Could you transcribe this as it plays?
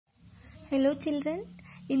Hello children,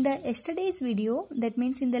 in the yesterday's video, that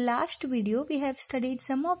means in the last video, we have studied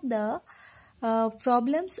some of the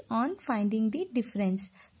problems on finding the difference.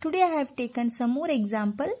 Today I have taken some more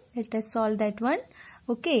example. Let us solve that one.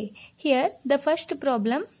 Okay, here the first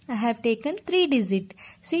problem I have taken 3 digit.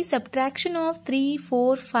 See, subtraction of 3,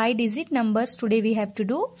 4, 5 digit numbers today we have to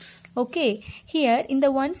do. Okay, here in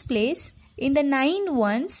the ones place, in the 9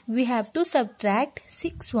 ones, we have to subtract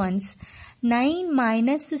 6 ones. 9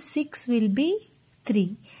 minus 6 will be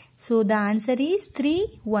 3. So the answer is 3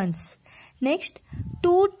 ones. Next,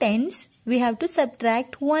 2 tens, we have to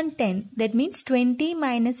subtract 1 10. That means 20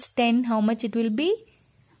 minus 10, how much it will be?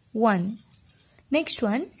 1. Next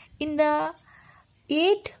one, in the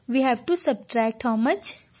 8, we have to subtract how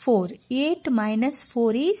much? 4. 8 minus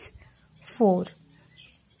 4 is 4.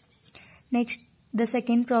 Next, the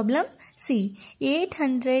second problem. See,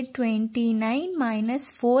 829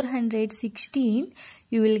 minus 416,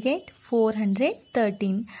 you will get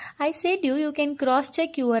 413. I said you can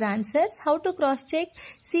cross-check your answers. How to cross-check?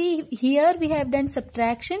 See, here we have done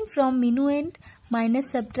subtraction from minuend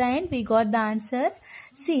minus subtrahend. We got the answer.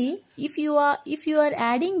 See, if you are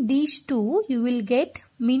adding these two, you will get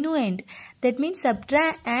minuend. That means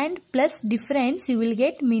subtrahend plus difference, you will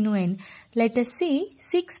get minuend. Let us see.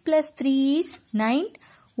 6 plus 3 is 9.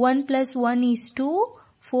 1 plus 1 is 2,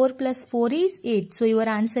 4 plus 4 is 8. So your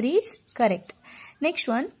answer is correct. Next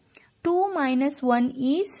one, 2 minus 1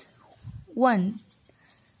 is 1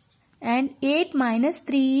 and 8 minus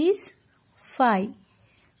 3 is 5.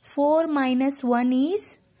 4 minus 1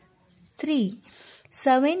 is 3.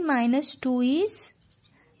 7 minus 2 is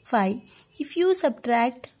 5. If you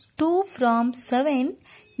subtract 2 from 7,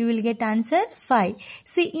 you will get answer 5.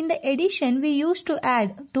 See, in the addition, we used to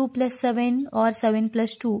add 2 plus 7 or 7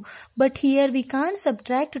 plus 2. But here we can't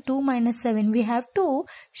subtract 2 minus 7. We have to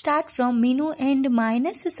start from minuend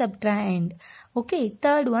minus subtrahend. Okay,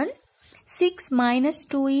 third one. 6 minus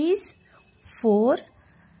 2 is 4.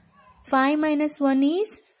 5 minus 1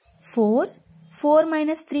 is 4. 4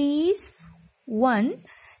 minus 3 is 1.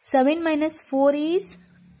 7 minus 4 is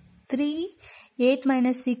 3. 8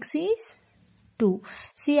 minus 6 is 2.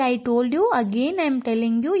 See, I told you, again I am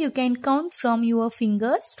telling you, you can count from your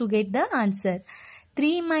fingers to get the answer.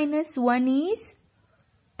 3 minus 1 is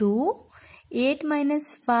 2. 8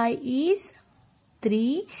 minus 5 is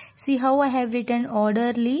 3. See how I have written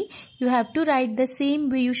orderly. You have to write the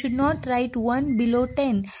same way. You should not write 1 below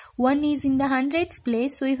 10. 1 is in the hundreds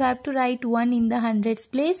place, so you have to write 1 in the hundreds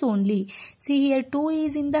place only. See here, 2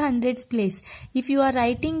 is in the hundreds place. If you are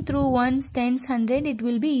writing through ones, tens, hundred, it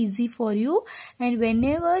will be easy for you. And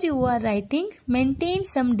whenever you are writing, maintain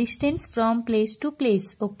some distance from place to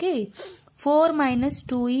place. Okay. 4 minus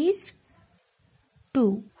 2 is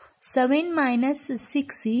 2. 7 minus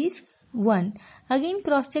 6 is 1. Again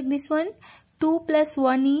cross check this one. 2 plus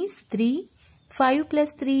 1 is 3. 5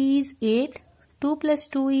 plus 3 is 8. 2 plus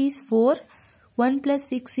 2 is 4. 1 plus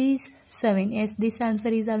 6 is 7. Yes, this answer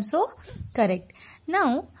is also correct.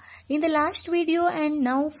 Now, in the last video and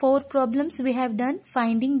now 4 problems we have done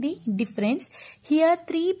finding the difference. Here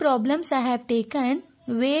 3 problems I have taken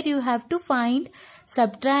where you have to find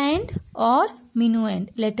subtrahend or minuend.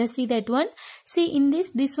 Let us see that one. See, in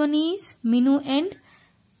this one is minuend.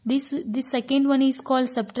 This second one is called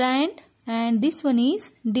subtrahend. And this one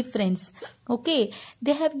is difference. Okay,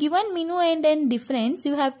 they have given minuend and difference.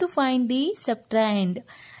 You have to find the subtrahend.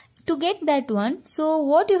 To get that one, so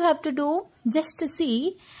what you have to do, just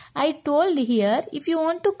see, I told here, if you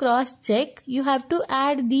want to cross check, you have to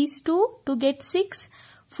add these two to get 6.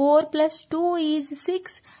 4 plus 2 is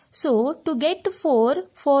 6. So, to get 4,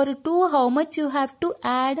 for 2, how much you have to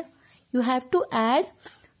add? You have to add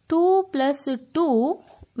 2 plus 2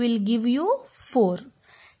 will give you 4.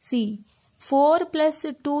 See, 4 plus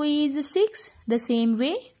 2 is 6. The same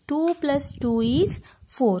way, 2 plus 2 is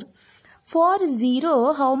 4. For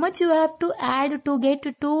 0, how much you have to add to get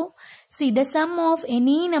 2? See, the sum of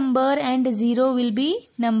any number and 0 will be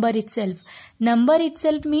number itself. Number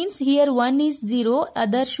itself means here 1 is 0,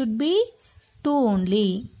 other should be 2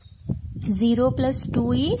 only. 0 plus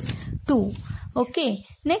 2 is 2. Okay,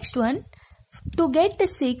 next one. To get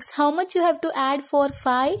 6, how much you have to add for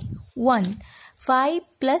 5? 1. 5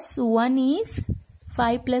 plus 1 is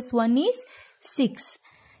 6.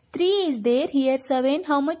 3 is there. Here 7.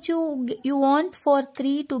 How much you want for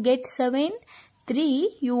 3 to get 7?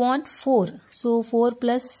 3 you want 4. So 4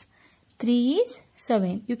 plus 3 is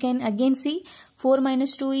 7. You can again see 4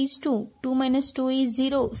 minus 2 is 2. 2 minus 2 is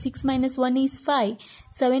 0. 6 minus 1 is 5.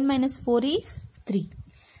 7 minus 4 is 3.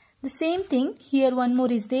 The same thing here, one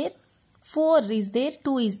more is there. 4 is there.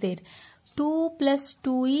 2 is there. 2 plus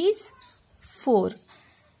 2 is 4.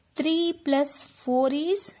 3 plus 4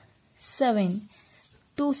 is 7.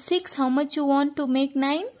 To 6, how much you want to make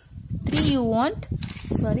 9? 3 you want.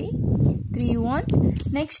 3 you want.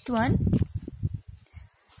 Next one.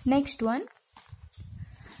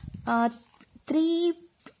 3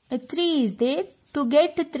 is there. To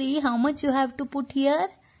get 3, how much you have to put here?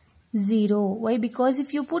 0. Why? Because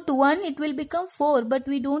if you put 1, it will become 4. But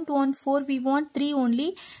we don't want 4. We want 3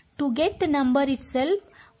 only. To get the number itself,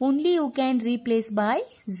 only you can replace by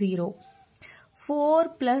 0. 4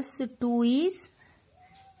 plus 2 is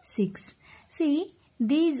 6. See,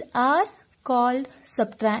 these are called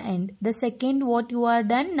subtrahend. The second what you are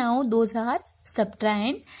done now, those are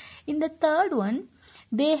subtrahend. In the third one,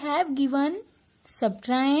 they have given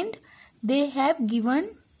subtrahend, they have given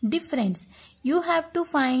difference. You have to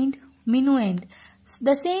find minuend.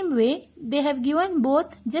 The same way, they have given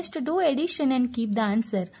both. Just do addition and keep the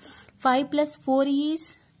answer. 5 plus 4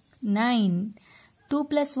 is 9. 2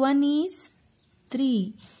 plus 1 is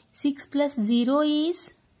 3. 6 plus 0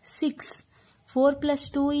 is 6. 4 plus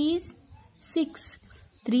 2 is 6.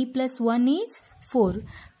 3 plus 1 is 4.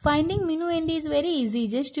 Finding minuend is very easy.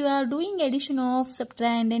 Just you are doing addition of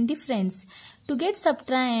subtrahend and difference. To get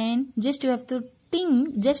subtrahend, just you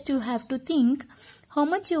have to think how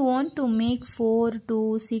much you want to make 4,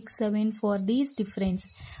 2, 6, 7 for these difference.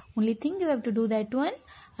 Only thing you have to do that one.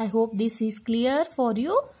 I hope this is clear for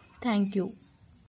you. Thank you.